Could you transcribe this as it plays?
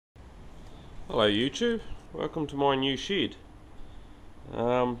Hello YouTube, welcome to my new shed.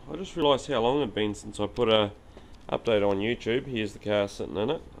 I just realised how long it had been since I put a update on YouTube. Here's the car sitting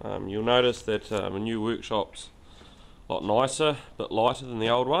in it. You'll notice that my new workshop's a lot nicer, a bit lighter than the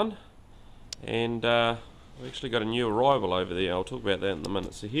old one, and we actually got a new arrival over there. I'll talk about that in a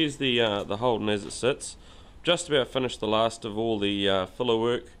minute. So here's the Holden as it sits. Just about finished the last of all the filler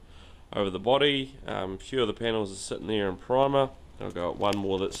work over the body. A few of the panels are sitting there in primer. I've got one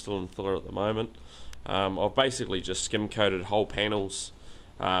more that's still in filler at the moment. I've basically just skim coated whole panels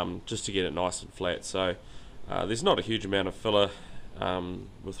just to get it nice and flat. So there's not a huge amount of filler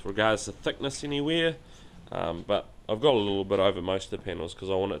with regards to thickness anywhere, but I've got a little bit over most of the panels because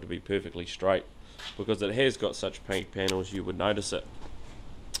I want it to be perfectly straight, because it has got such pink panels you would notice it.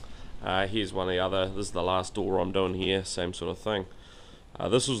 Here's one of the other. This is the last door I'm doing here, same sort of thing.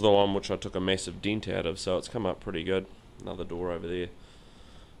 This was the one which I took a massive dent out of, so it's come up pretty good. Another door over there.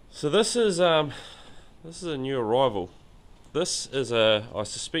 So this is a new arrival. This is I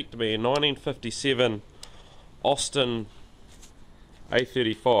suspect to be a 1957 Austin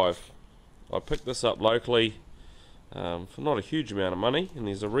A35. I picked this up locally for not a huge amount of money, and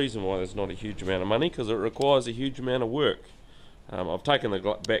there's a reason why there's not a huge amount of money, because it requires a huge amount of work. I've taken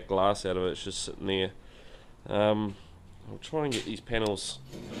the back glass out of it, it's just sitting there. I'll try and get these panels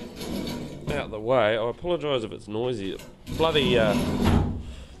out of the way. I apologise if it's noisy. Bloody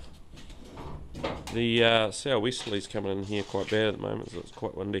the southwesterly's coming in here quite bad at the moment, so it's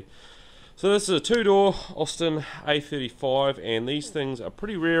quite windy. So this is a two-door Austin A35, and these things are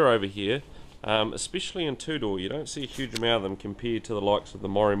pretty rare over here, especially in two-door. You don't see a huge amount of them compared to the likes of the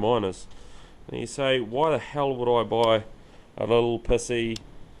Mori Minors. And you say, why the hell would I buy a little pissy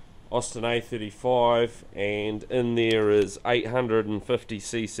Austin A35 and in there is 850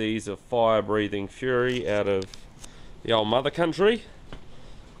 cc's of fire-breathing fury out of the old mother country?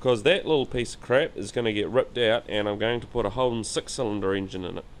 Because that little piece of crap is going to get ripped out, and I'm going to put a Holden 6-cylinder engine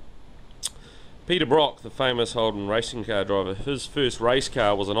in it. Peter Brock, the famous Holden racing car driver, his first race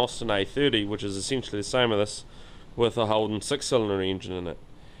car was an Austin A30, which is essentially the same as this, with a Holden 6-cylinder engine in it.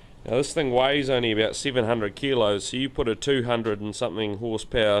 Now this thing weighs only about 700 kilos, so you put a 200 and something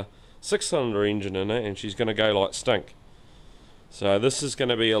horsepower 6-cylinder engine in it and she's going to go like stink. So this is going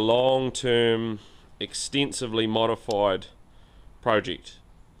to be a long-term, extensively modified project.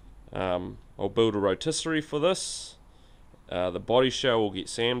 I'll build a rotisserie for this. The body shell will get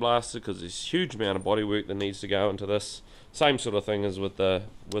sandblasted because there's a huge amount of body work that needs to go into this. Same sort of thing as with the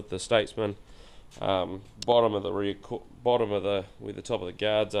Statesman. Bottom of the where the top of the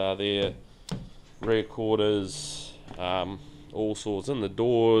guards are there, rear quarters, all sorts, in the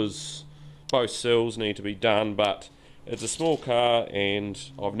doors, both sills need to be done, but it's a small car and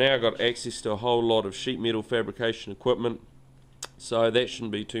I've now got access to a whole lot of sheet metal fabrication equipment, so that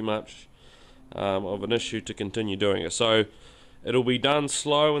shouldn't be too much of an issue to continue doing it. So it'll be done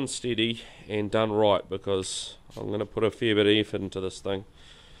slow and steady and done right, because I'm going to put a fair bit of effort into this thing.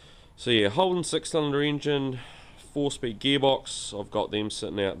 So yeah, Holden 6-cylinder engine, 4-speed gearbox, I've got them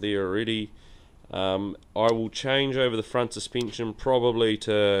sitting out there already. I will change over the front suspension probably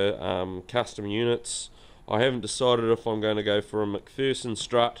to custom units. I haven't decided if I'm going to go for a McPherson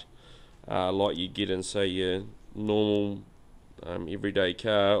strut like you get in, say, your normal everyday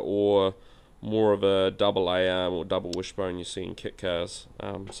car, or more of a double A-arm or double wishbone you see in kit cars.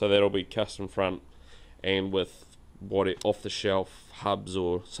 So that'll be custom front and with off the shelf hubs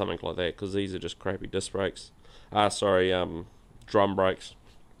or something like that, because these are just crappy disc brakes. Drum brakes.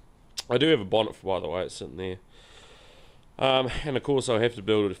 I do have a bonnet, by the way, it's sitting there. And of course I'll have to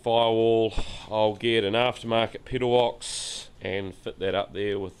build a firewall. I'll get an aftermarket pedal box and fit that up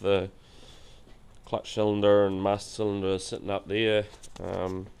there with the clutch cylinder and master cylinder sitting up there.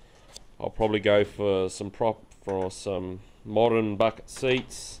 I'll probably go for some modern bucket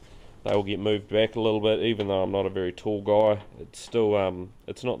seats. They will get moved back a little bit, even though I'm not a very tall guy. It's still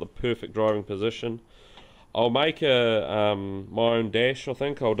it's not the perfect driving position. I'll make my own dash. I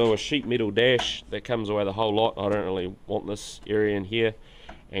think I'll do a sheet metal dash that comes away the whole lot. I don't really want this area in here,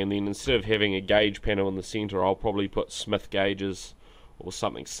 and then instead of having a gauge panel in the center, I'll probably put Smith gauges or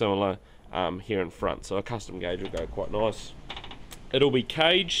something similar here in front. So a custom gauge will go quite nice. It'll be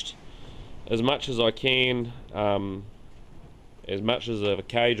caged as much as I can, as much as of a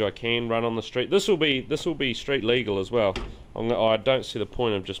cage I can run on the street. This will be street legal as well. I don't see the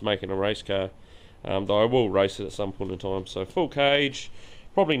point of just making a race car. Though I will race it at some point in time. So full cage,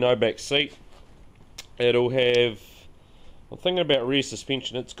 probably no back seat. It'll have, I'm thinking about rear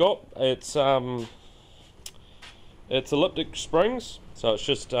suspension. It's elliptic springs, so it's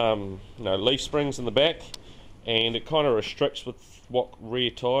just leaf springs in the back, and it kind of restricts with what rear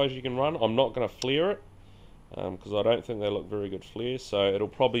tyres you can run. I'm not going to flare it because I don't think they look very good flares. So it'll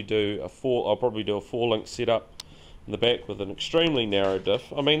probably do I'll probably do a 4-link setup in the back with an extremely narrow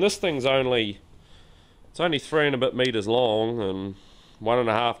diff. I mean, this thing's only 3 and a bit meters long and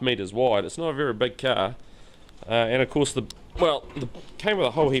 1.5 meters wide. It's not a very big car, and of course the came with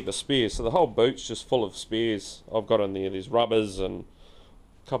a whole heap of spares. So the whole boot's just full of spares I've got in there. There's rubbers and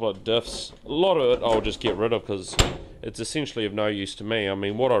a couple of diffs. A lot of it I'll just get rid of because it's essentially of no use to me. I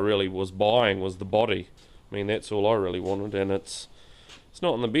mean, what I really was buying was the body. I mean, that's all I really wanted, and it's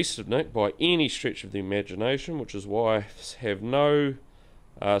not in the best of nick by any stretch of the imagination, which is why I have no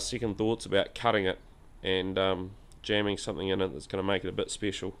second thoughts about cutting it and jamming something in it that's going to make it a bit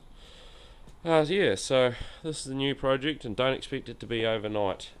special. Yeah, so this is the new project, and don't expect it to be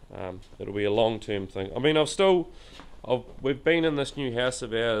overnight. It'll be a long-term thing. I mean, we've been in this new house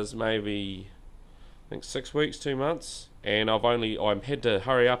of ours maybe, I think 6 weeks, 2 months, and I had to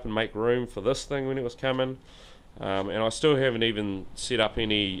hurry up and make room for this thing when it was coming, and I still haven't even set up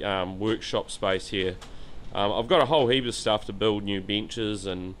any workshop space here. I've got a whole heap of stuff to build new benches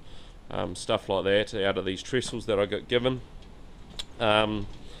and stuff like that out of these trestles that I got given.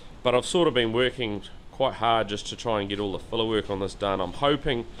 But I've sort of been working quite hard just to try and get all the filler work on this done. I'm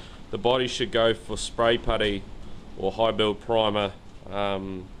hoping the body should go for spray putty or high build primer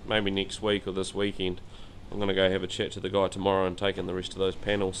maybe next week or this weekend. I'm going to go have a chat to the guy tomorrow and take in the rest of those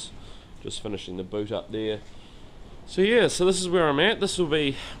panels. Just finishing the boot up there. So yeah, so this is where I'm at. This will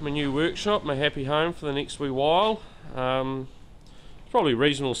be my new workshop, my happy home for the next wee while. Probably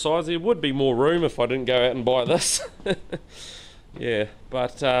reasonable size. There would be more room if I didn't go out and buy this. Yeah,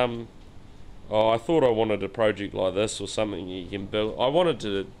 but I thought I wanted a project like this, or something you can build. I wanted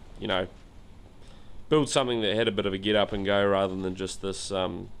to, build something that had a bit of a get up and go rather than just this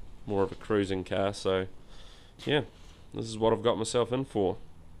more of a cruising car. So yeah, this is what I've got myself in for.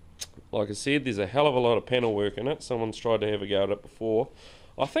 Like I said, there's a hell of a lot of panel work in it. Someone's tried to have a go at it before.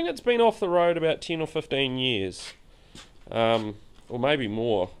 I think it's been off the road about 10 or 15 years, or maybe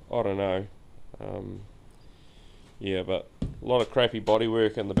more, I don't know. Yeah, but a lot of crappy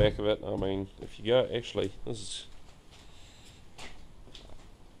bodywork in the back of it. I mean, if you go, actually, go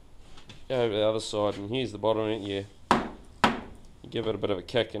over the other side, and here's the bottom of it. Yeah, you give it a bit of a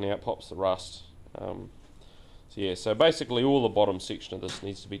kick, and out pops the rust. So yeah, so basically all the bottom section of this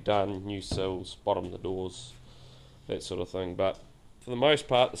needs to be done, new sills, bottom of the doors, that sort of thing. But for the most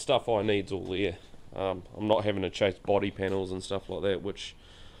part, the stuff I need's all there. I'm not having to chase body panels and stuff like that, which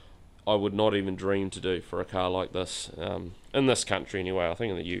I would not even dream to do for a car like this, in this country anyway. I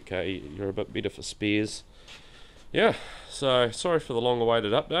think in the UK you're a bit better for spares. Yeah, so sorry for the long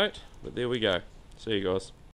awaited update, but there we go. See you guys.